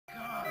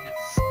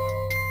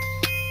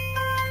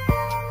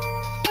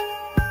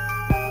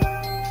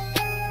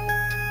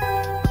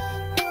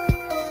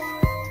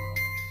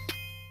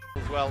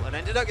well, and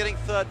ended up getting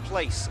third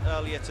place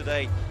earlier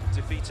today,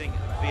 defeating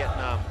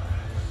Vietnam.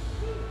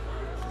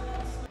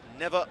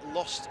 Never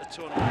lost a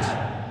tournament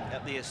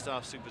at the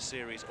ISTAF Super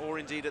Series, or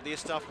indeed at the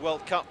ISTAF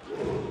World Cup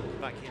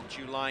back in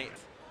July.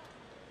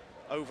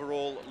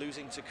 Overall,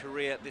 losing to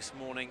Korea this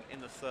morning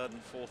in the third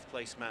and fourth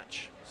place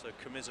match. So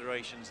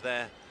commiserations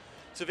there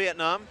to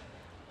Vietnam.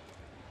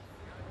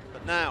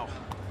 But now,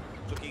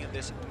 looking at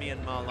this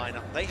Myanmar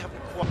lineup, they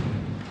haven't quite...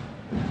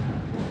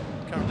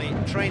 Currently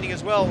training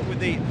as well with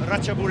the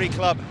Ratchaburi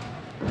club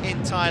in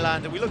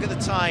Thailand. And we look at the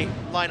Thai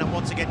lineup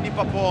once again.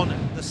 Nipaporn,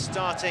 the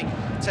starting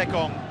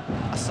Tekong,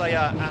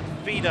 Asaya and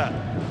Vida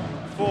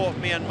for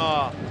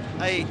Myanmar.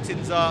 A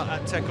Tinza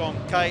at Tekong,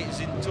 Kai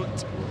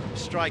Zintut,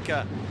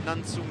 striker,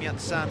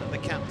 Nansumyatsan, the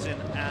captain,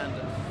 and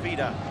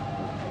Vida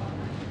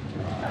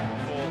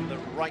for the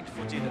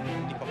right-footed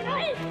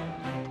Nipaporn.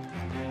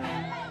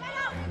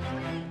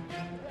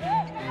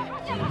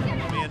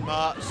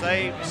 Myanmar,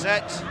 save,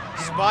 set,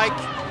 spike,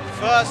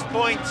 first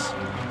point to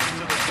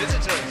the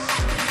visitors.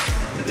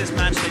 To this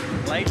match they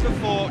played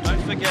before,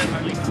 don't forget,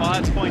 only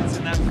 5 points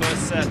in that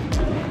first set.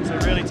 So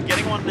really, to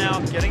getting one now,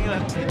 getting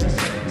that in the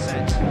second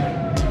set.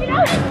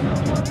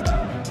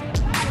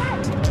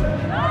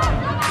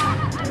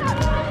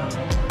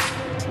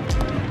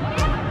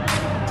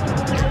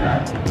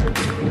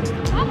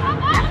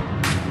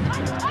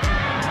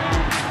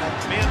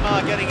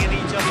 Myanmar getting in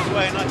each other's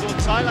way, and I thought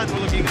Thailand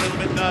were looking a little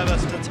bit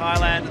nervous. To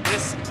Thailand,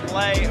 this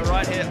play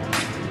right here,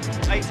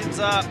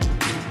 Aitinza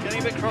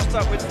getting a bit crossed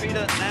up with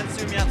Vida,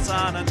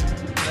 Nansumyatsan, and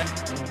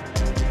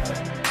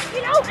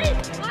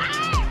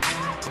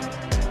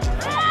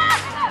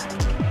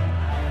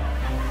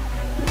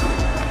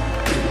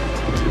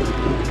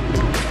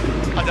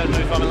I don't know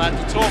if I'm allowed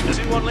to talk.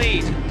 2-1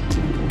 lead.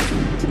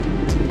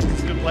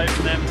 It's a good play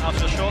from them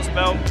after a short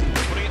spell,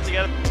 putting it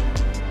together.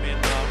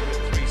 Myanmar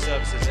with 3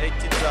 services.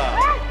 Aitinza.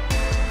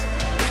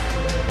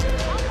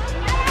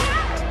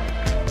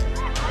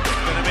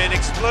 Going to be an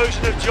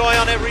explosion of joy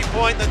on every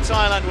point that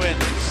Thailand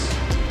wins.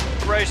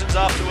 Celebrations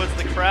afterwards,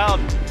 the crowd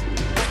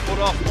put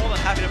off, more than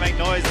happy to make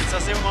noise. And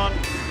Sasimon,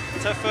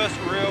 it's her first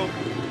real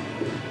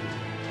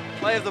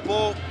play of the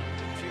ball,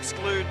 if you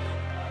exclude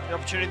the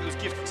opportunity that was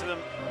gifted to them.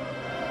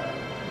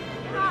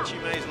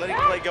 Chime is letting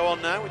play go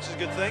on now, which is a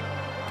good thing.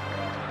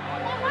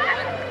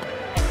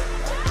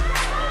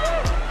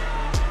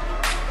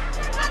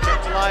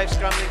 Kept alive,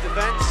 scrambling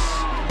defence.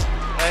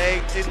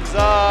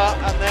 Aitinza,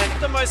 and then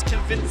the most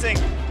convincing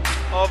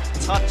of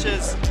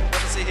touches.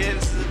 Obviously here,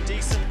 this is a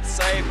decent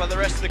save by the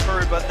rest of the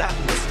crew, but that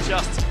was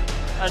just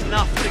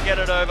enough to get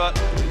it over.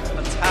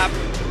 A tap.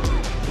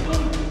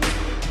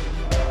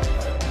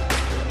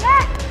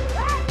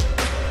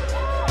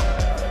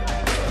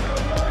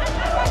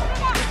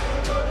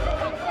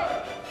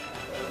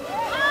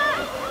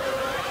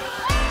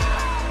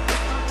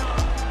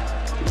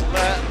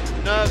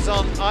 Nerves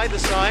on either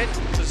side,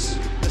 because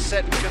the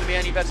set was going to be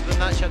any better than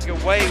that. She had to go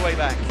way, way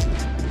back.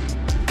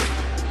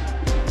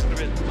 A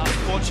bit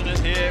unfortunate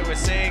here. We're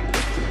seeing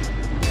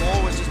the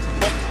ball was just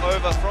popped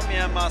over from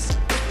Myanmar.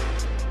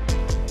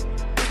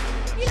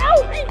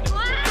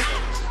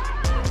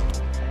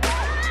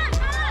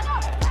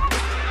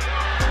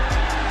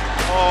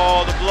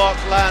 Oh, the block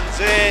lands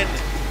in,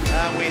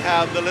 and we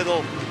have the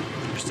little...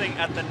 Interesting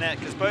at the net,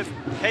 because both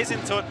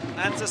Kaizintut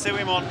and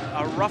Sasiwimon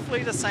are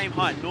roughly the same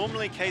height.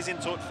 Normally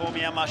Kaizintut for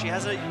Myanmar, she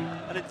has an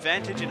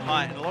advantage in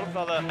height, and a lot of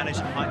other advantage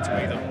in height to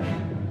either.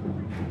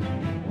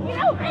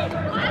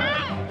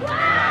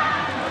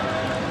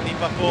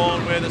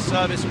 Nipaporn with a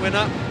service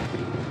winner.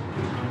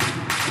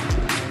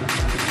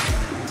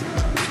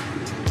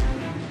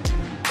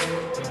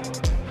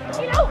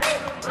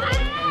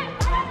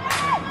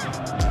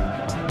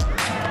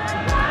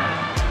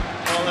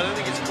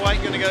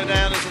 Quite going to go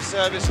down as a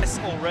service. Yes,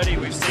 already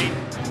we've seen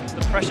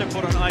the pressure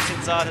put on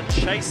Aitinza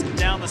to chase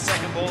down the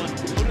second ball and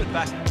put it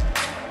back.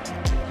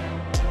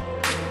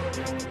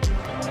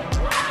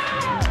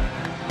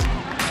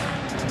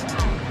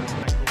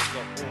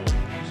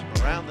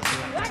 Around the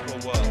Sepak Takraw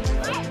world.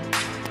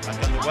 Back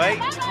underway.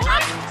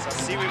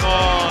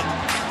 Sasiwimon.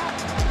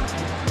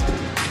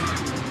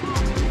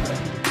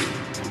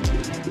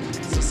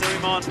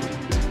 Sasiwimon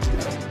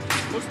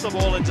puts the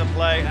ball into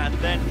play and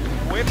then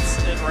whips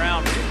it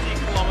around.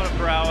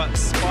 50km/h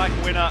spike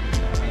winner.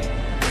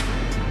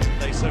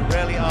 They so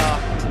rarely are.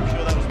 I'm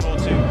sure that was more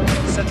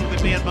to settle the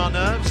Myanmar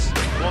nerves.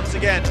 Once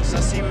again,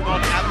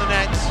 Sasiwimon at the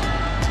net.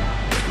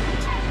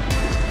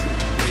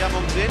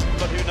 Yamon's in,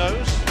 but who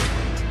knows?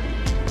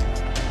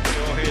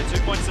 Sure here,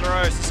 2 points in a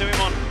row.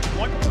 Sasiwimon,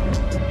 point.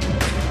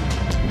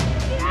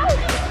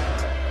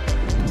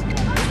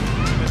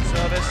 Good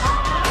service.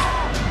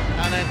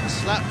 And then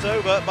slapped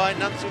over by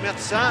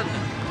Nansumyatsan.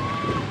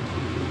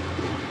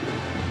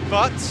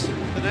 But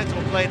the net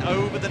will play it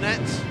over the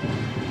net.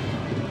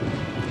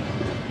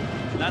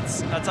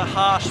 That's a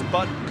harsh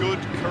but good,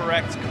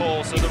 correct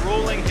call. So the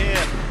ruling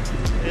here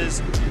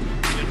is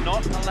you're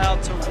not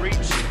allowed to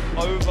reach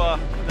over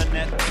the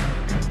net.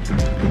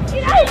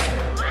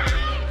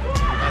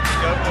 And to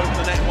go over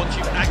the net once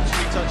you've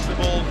actually touched the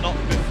ball, not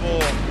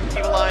before.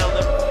 Keep an eye on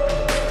them.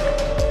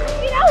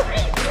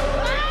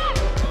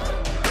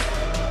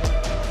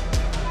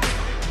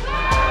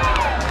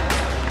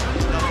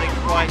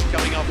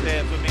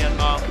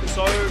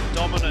 so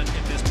dominant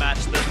in this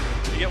match that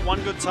you get one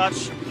good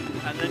touch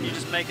and then you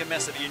just make a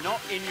mess of it. You're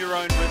not in your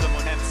own rhythm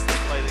or hence to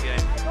play the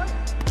game.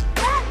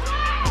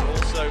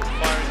 Also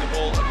firing the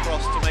ball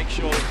across to make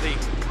sure that the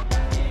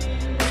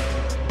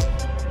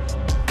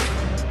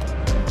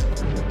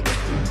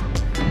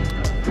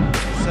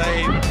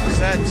save,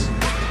 set,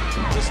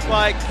 the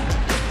spike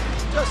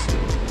just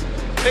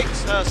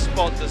picks her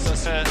spot.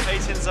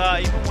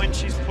 Aitinza, even when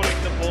she's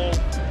putting the ball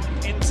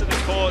into the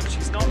court,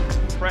 she's not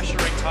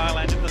pressuring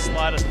Thailand in the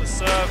slightest. The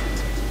serve,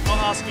 not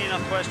asking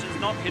enough questions,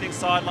 not hitting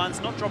sidelines,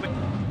 not dropping.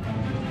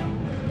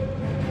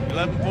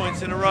 11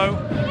 points in a row.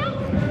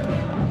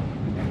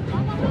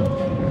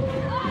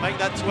 Make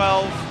that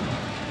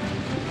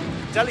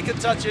 12. Delicate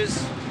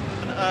touches.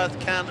 On earth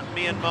can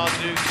Myanmar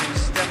do to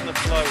stem the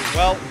flow?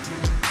 Well,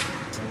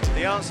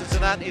 the answer to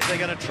that is they're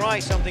going to try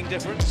something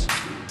different.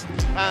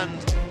 And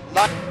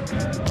like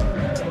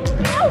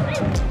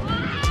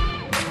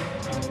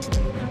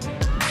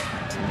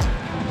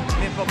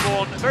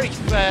Nipperborn, very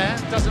fair,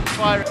 doesn't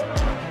fire.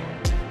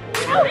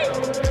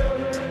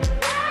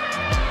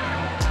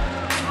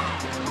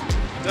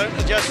 Don't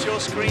adjust your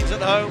screens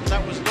at home.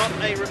 That was not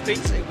a repeat.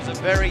 It was a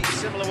very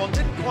similar one.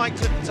 Didn't quite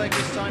clip the tape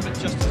this time, but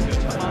just as good.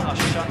 Are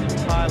shut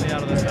entirely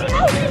out of this match.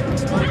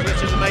 Not a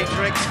glitch in the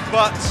matrix,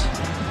 but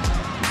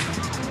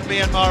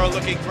Myanmar are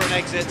looking for an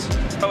exit.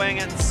 Going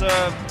and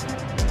serve,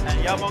 and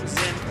Yamong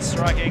Sin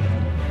striking.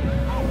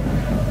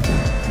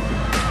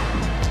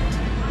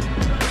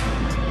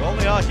 Well,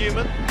 they are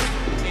human.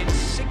 In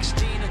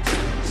 16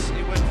 attempts,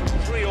 it went from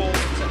 3-all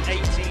to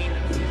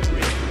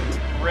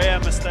 18-3. Rare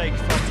mistake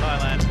from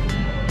Thailand.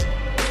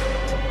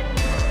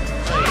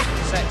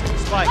 Set,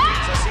 spike,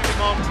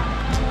 Sasimon.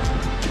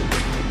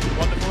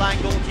 Wonderful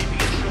angle, keeping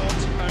it short.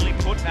 Only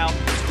put out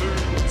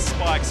 2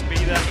 spikes, be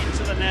that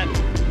into the net.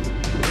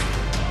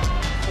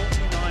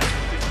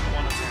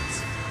 49-51 attempts.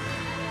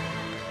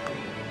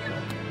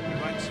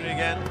 Going through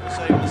again,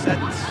 save the set.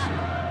 It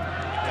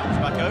comes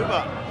back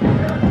over.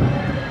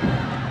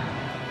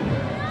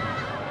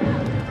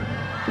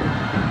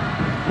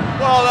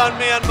 Well done,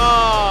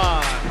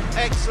 Myanmar.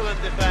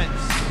 Excellent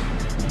defence.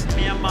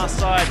 Myanmar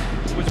side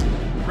was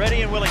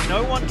ready and willing.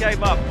 No one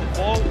gave up. The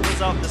ball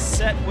was up. The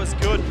set was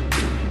good.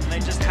 And they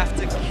just have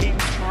to keep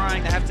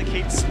trying. They have to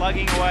keep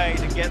slugging away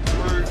to get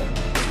through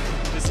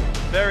this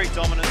very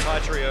dominant Thai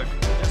trio.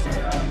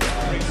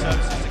 3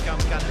 services to come.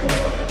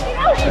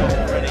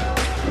 Ready.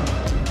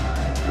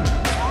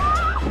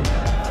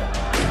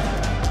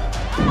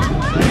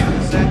 Save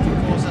the set. Of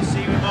course,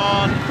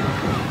 Asimon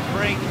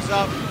brings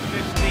up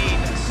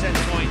 15 set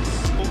points.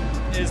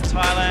 Is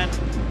Thailand,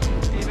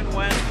 even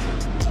when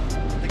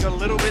they got a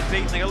little bit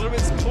beaten, they got a little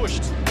bit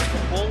pushed, the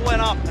ball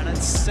went up and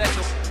it's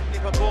settled.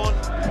 Nipperborn,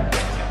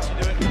 can she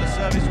do it with a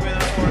service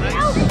winner or an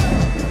ace?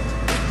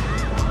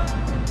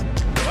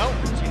 Well,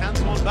 she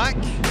hands one back.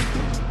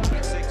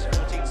 6,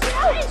 14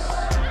 seconds.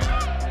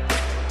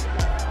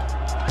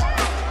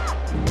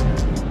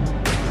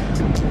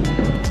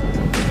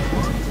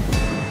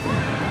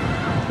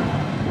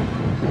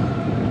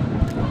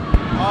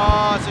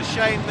 Ah, it's a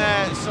shame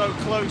there, so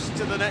close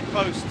to the net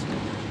post.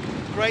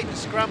 Great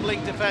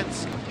scrambling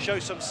defence,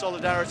 shows some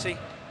solidarity.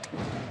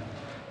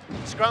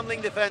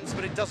 Scrambling defence,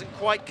 but it doesn't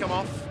quite come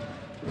off.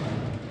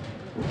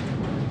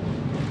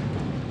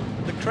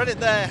 The credit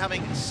there,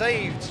 having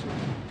saved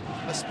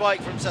a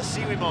spike from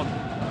Sasiwimon,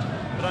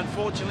 but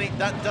unfortunately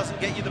that doesn't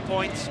get you the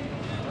point.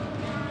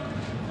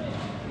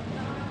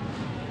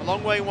 A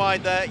long way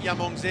wide there,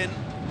 Yamong's in.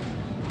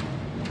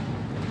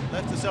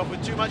 Left herself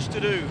with too much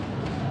to do.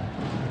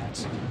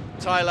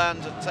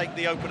 Thailand take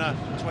the opener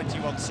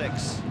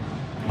 21-6.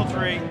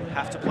 3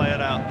 have to play it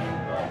out.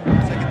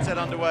 Second set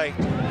underway.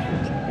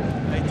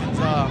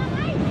 Aitinza.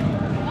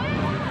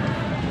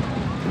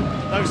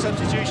 No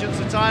substitutions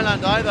for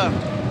Thailand either.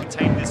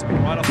 Maintain this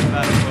right off the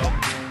bat as well.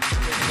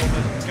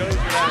 It goes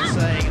without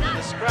saying, and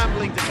the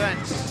scrambling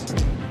defence.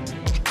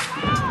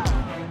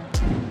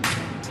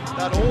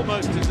 That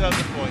almost deserved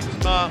the point.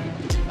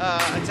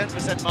 A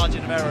 10%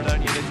 margin of error,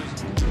 don't you? This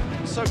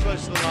was so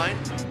close to the line.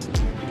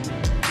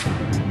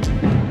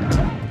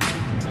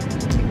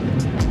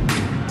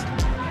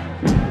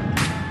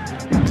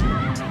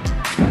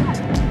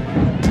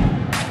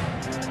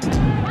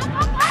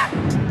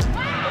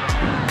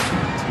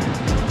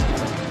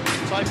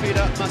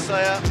 Peter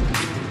Masaya,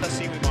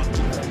 Asimon.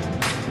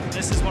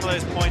 This is one of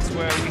those points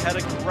where we had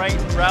a great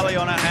rally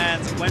on our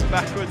hands. It went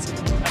backwards.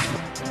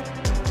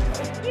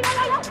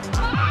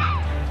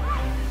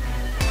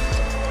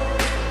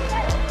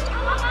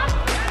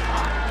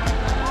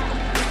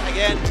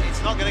 Again,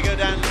 it's not going to go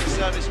down to the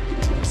service.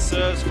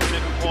 Serves from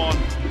Nipperborn.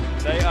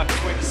 They are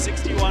quick,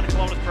 61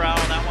 kilometers per hour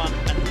on that one.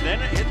 And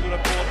then it hit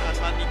Nipperborn and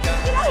Manika.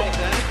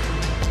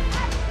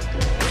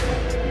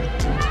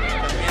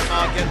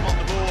 Myanmar get on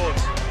the board.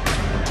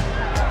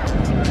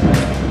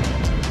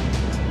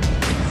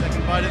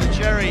 Second bite of the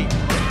cherry.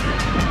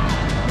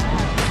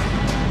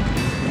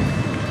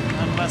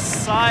 And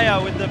Messiah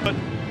with the, but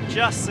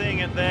just seeing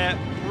it there,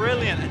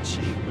 brilliant. And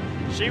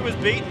she was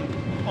beaten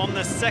on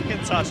the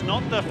second touch,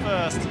 not the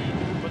first,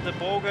 but but the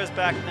ball goes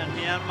back and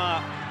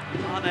Myanmar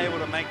unable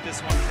to make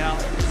this one count.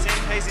 Send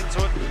pace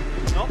into it,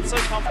 not so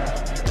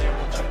confident. They're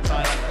watching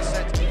Thailand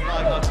set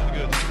 5 love to the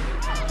good.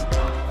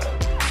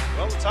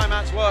 Well, the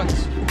timeouts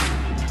worked.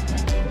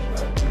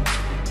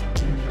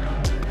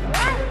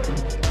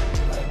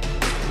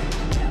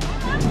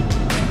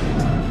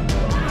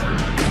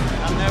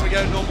 And there we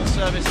go, normal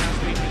service has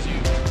been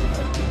resumed.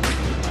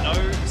 No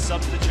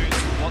substitutes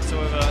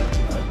whatsoever,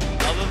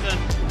 other than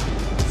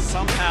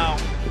somehow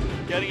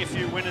getting a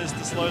few winners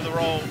to slow the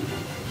roll.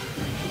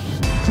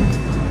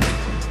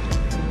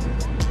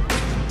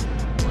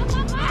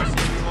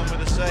 One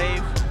with a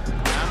save,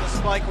 and the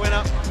spike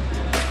winner.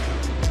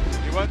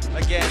 You won't,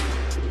 again,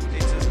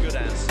 it's as good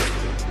as.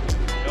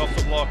 Off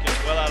the block,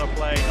 it's well out of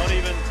play, not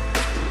even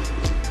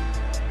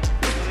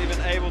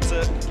able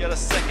to get a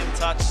second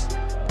touch.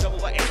 Double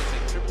by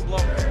anything, triple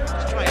block,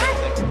 let's try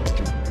anything.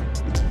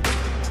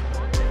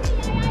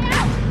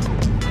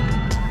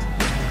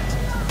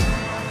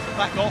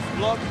 Back off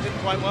block, didn't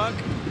quite work.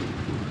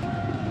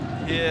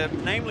 Yeah,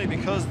 namely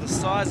because the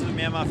size of the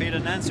Myanmar feeder,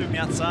 Nansu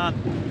Myatsan,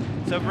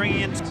 so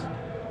bringing in...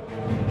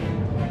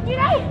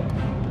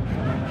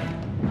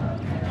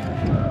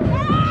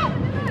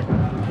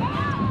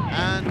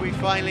 And we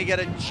finally get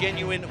a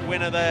genuine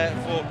winner there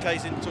for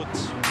Kaisin Tut.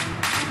 It's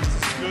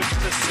good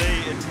to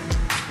see. It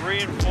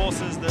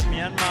reinforces that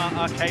Myanmar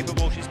are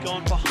capable. She's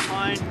gone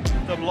behind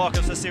the block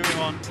of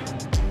Sasiwimon.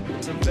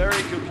 It's a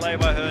very good play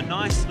by her,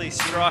 nicely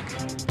struck.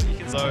 You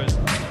can those.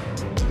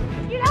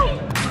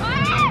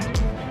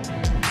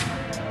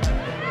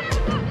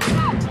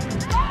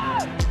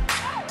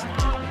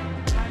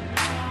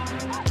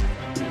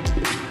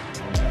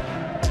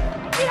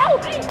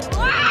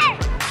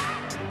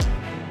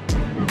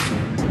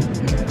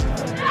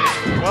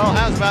 Well,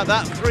 how's about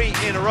that? 3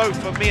 in a row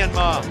for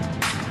Myanmar.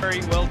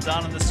 Very well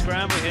done in the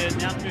scramble here.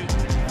 Nansu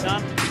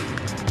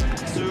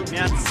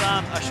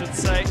Myatsan, I should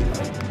say,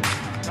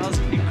 does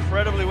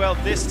incredibly well.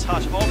 This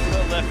touch off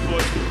the left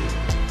foot.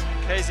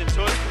 Kaisin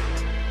Tut.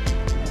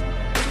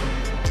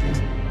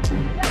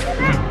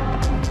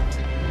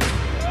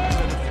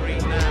 Instead of 3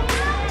 now.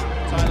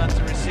 Thailand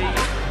to receive.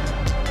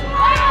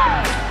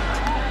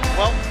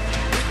 Well,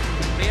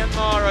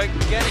 Myanmar are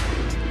getting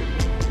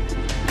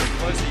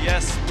closer,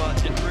 yes, but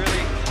it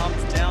really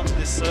comes down to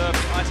this serve.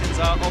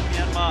 Aitinza of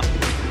Myanmar.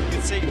 You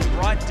can see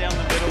right down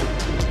the middle.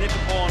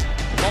 Nippon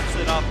pops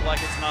it up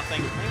like it's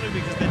nothing, mainly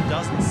because there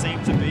doesn't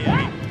seem to be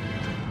any.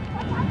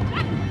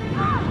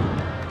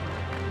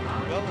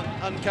 Well, an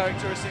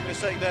uncharacteristic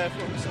mistake there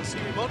from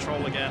Sasiwimon.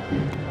 Control again.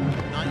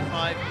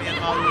 9-5,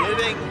 Myanmar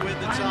living with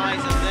the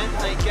ties, and then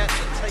they get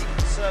the take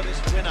service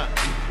winner.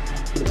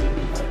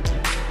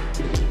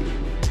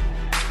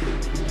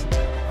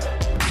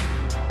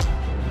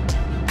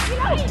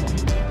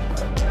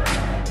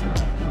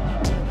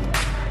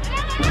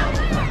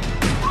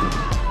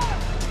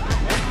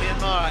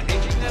 Myanmar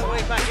edging their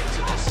way back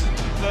into this.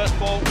 First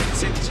ball,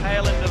 it's in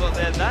tail end of it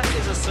there. That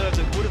is a serve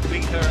that would have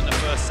beat her in the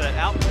first set.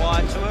 Out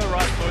wide to her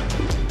right foot.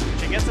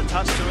 She gets a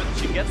touch to it.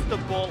 She gets the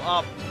ball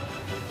up.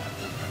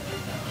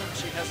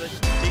 She has a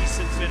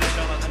decent finish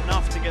on it,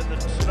 enough to get the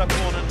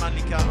Surapon and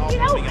Malika are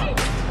warming up.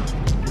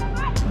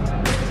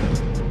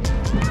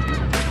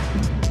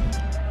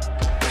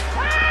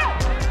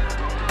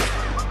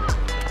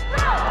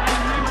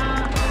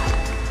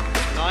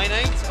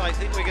 9-8. I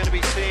think we're going to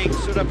be seeing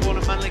Surapon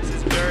and Manlik. This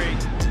is very,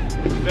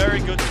 very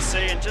good to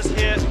see. And just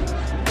here,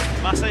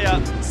 Masaya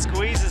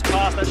squeezes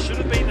past. That should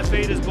have been the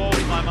feeder's ball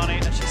for my money,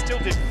 and she still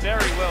did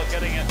very well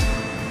getting it.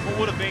 What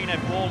would have been a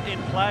ball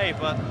in play,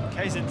 but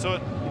Kaisin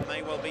Tut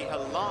May well be her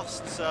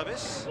last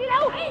service.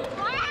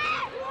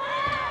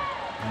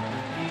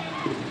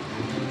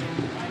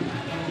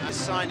 And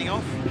signing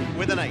off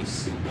with an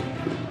ace.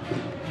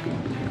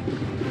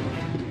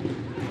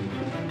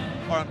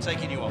 Or I'm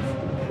taking you off.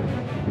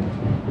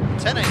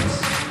 10-8.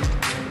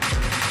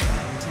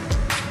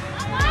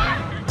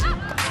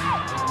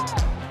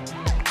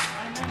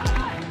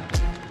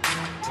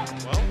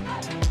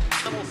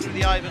 Through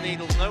the eye of a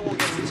needle, no one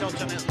gets the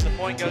touch on it, and the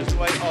point goes the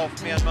way of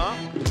Myanmar.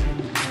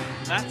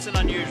 That's an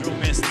unusual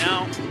miss.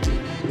 Now,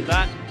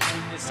 that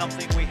is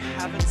something we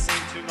haven't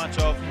seen too much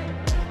of.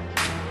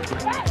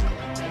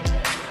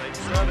 Take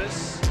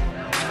service.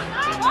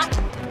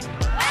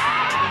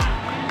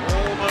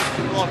 Almost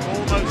a block,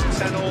 almost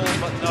 10-all,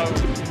 but no.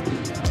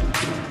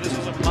 This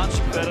was a much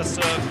better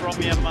serve from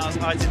Myanmar's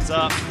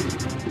Aitinza.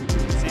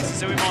 See,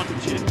 Sasiwimon,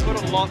 she didn't put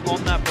a lot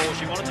on that ball.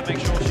 She wanted to make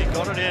sure she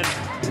got it in.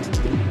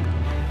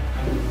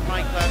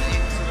 Franklin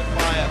into the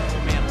fire for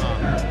Myanmar.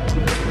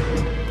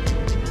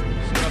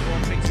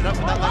 Surapon picks it up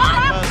with that left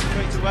pass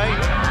straight away.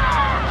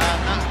 And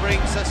that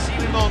brings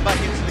Sasiwimon back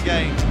into the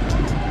game.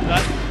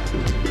 That,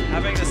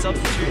 having the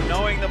substitute,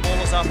 knowing the ball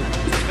was up, and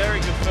it was a very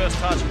good first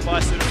touch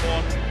by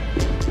Surapon.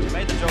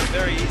 Made the job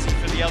very easy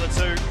for the other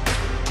two.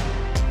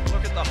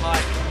 Look at the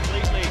height,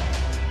 completely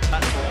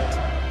that ball.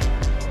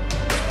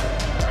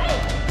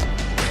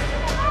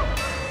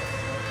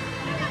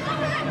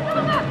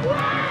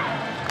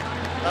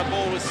 That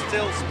ball was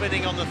still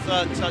spinning on the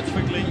third touch.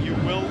 Quickly, you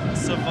will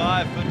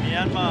survive, but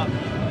Myanmar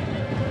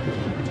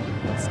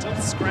Still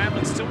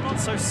scrambling, still not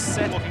so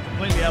set, walking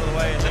completely out of the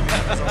way, and then we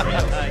have this on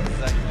real.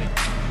 Exactly.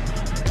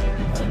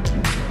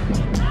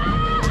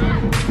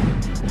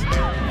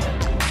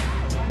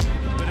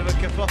 Bit of a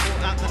kerfuffle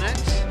at the net.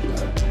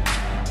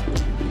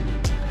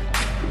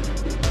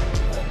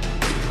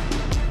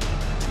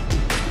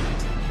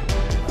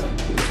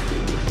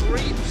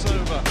 Creeps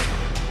over.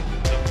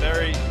 A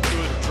very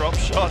good drop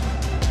shot.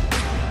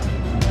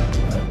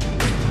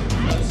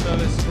 That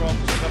service from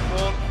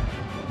Singapore.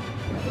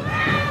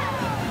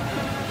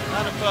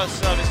 And a first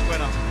service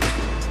winner.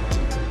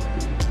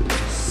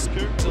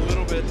 Scooped a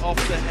little bit off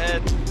the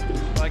head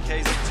by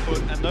Casey's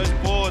foot, and those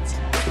boards.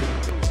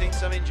 We've seen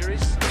some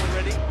injuries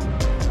already.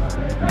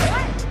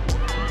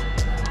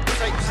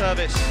 Tape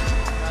service.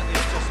 That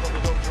is just what the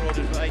doctor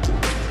ordered for 8.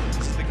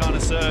 This is the kind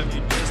of serve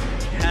you just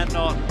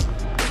cannot.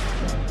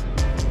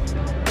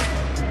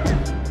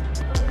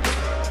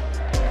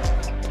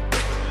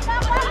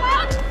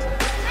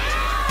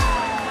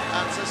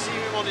 And so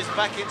Siwimon is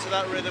back into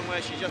that rhythm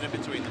where she's just in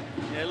between them.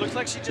 Yeah, it looks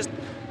like she just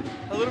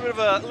a little bit of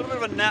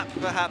a nap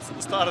perhaps at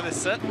the start of this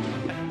set.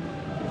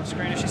 On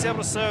screen, if she's able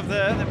to serve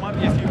there might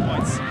be a few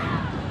points.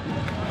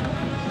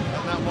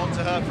 And that one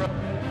to her from.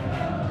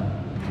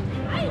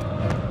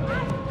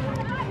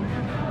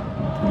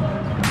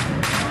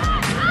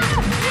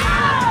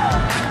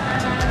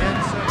 Again,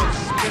 so much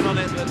spin on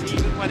it that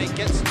even when it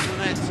gets to the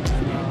net,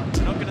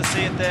 We're not going to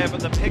see it there, but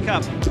the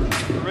pickup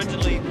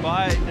originally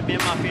by the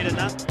Myanmar feeder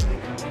Nan.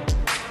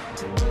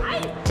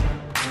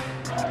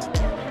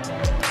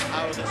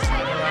 out of this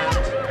time around.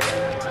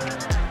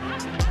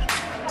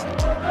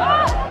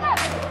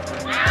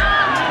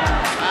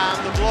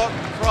 And the block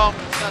from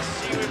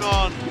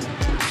Siwimon.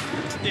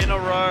 In a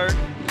row.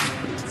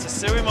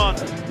 Siwimon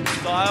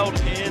dialed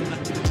in.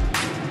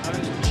 That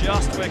was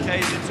just where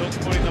Casey took,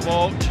 putting the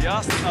ball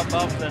just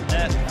above the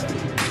net.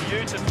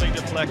 Beautifully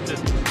deflected.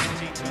 2015.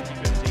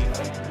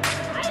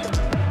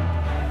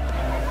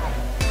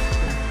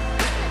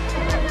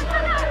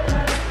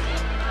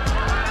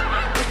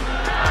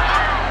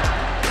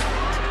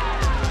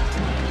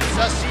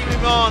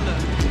 Siwimon.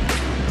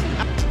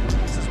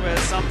 This is where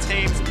some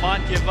teams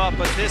might give up,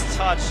 but this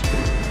touch,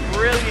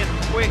 brilliant,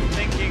 quick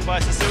thinking by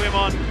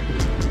Siwimon.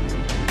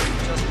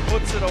 Just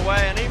puts it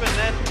away, and even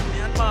then,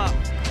 Myanmar,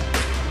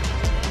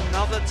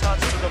 another touch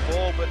to the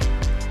ball, but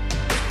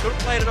could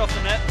have played it off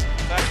the net.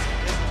 In fact,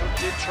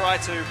 did try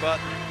to, but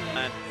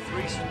and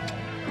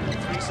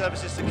Three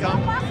services to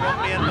come from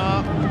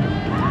Myanmar.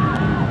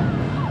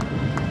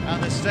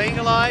 And they're staying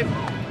alive.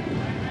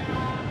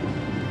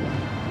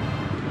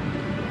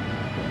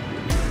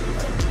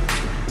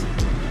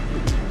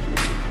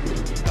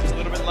 perhaps a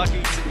little bit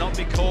lucky to not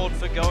be called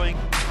for going.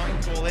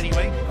 Fine call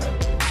anyway.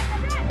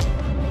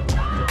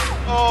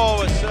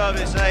 Oh, a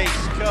service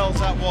ace, curls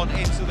that one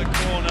into the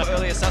corner.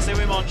 Earlier,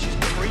 Siwimon, she's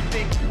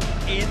creeping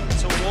in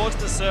towards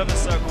the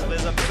service circle.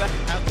 There's a back.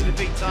 How to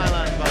defeat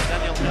Thailand by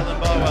Daniel Helen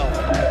Barwell.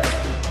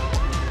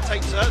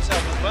 Take serves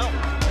help as well.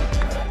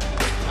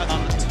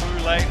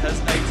 Too late has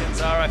Aitin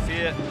Zara, I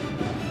fear.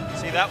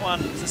 See that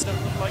one, does this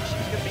look like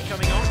she's going to be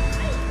coming on?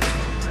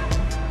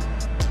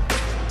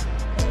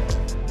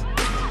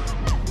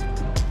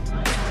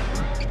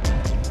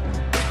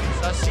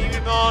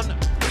 Siwimon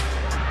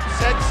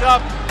sets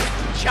up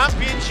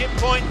championship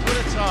point for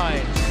the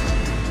Thais.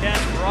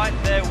 Again, right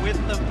there with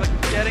them, but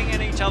getting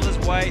in each other's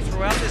way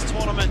throughout this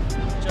tournament.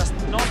 Just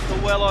not the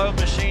well-oiled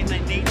machine they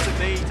need to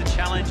be to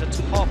challenge a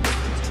top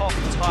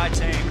Thai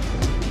team.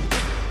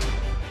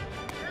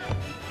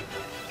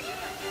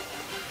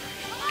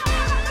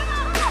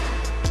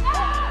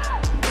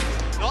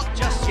 Not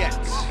just yet.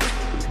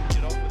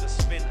 Get off with a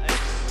spin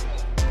ace.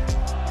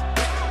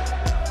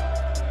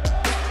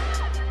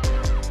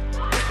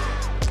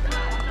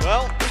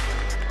 Well,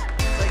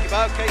 take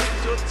about Case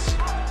and Tuts.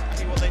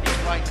 See what they need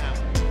right now.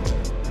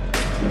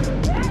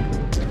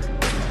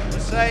 The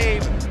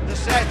save, the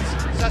set.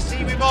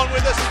 Siwimon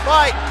with a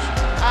spike,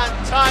 and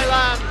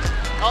Thailand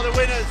are the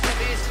winners of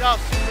the ISTAF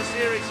Super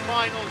Series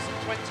Finals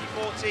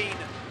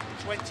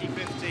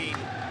 2014-2015.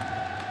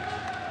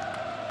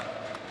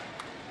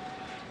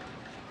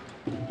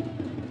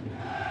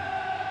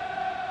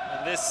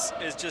 And this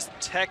is just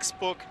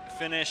textbook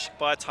finish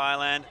by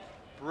Thailand.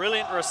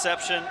 Brilliant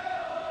reception,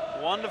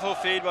 wonderful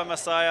feed by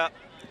Masaya,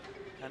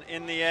 and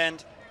in the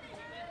end,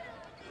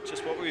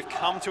 just what we've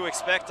come to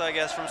expect, I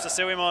guess, from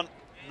Siwimon.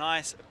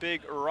 Nice,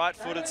 big,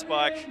 right-footed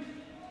spike.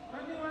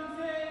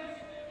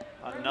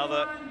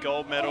 Another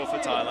gold medal for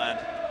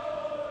Thailand.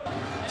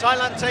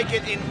 Thailand take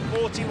it in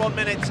 41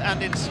 minutes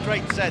and in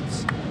straight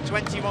sets.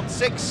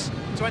 21-6,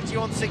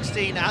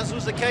 21-16, as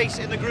was the case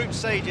in the group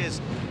stages.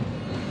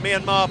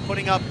 Myanmar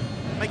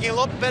making a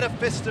lot better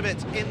fist of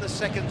it in the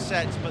second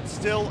set, but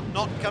still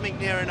not coming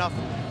near enough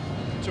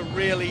to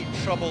really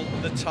trouble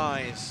the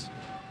Thais.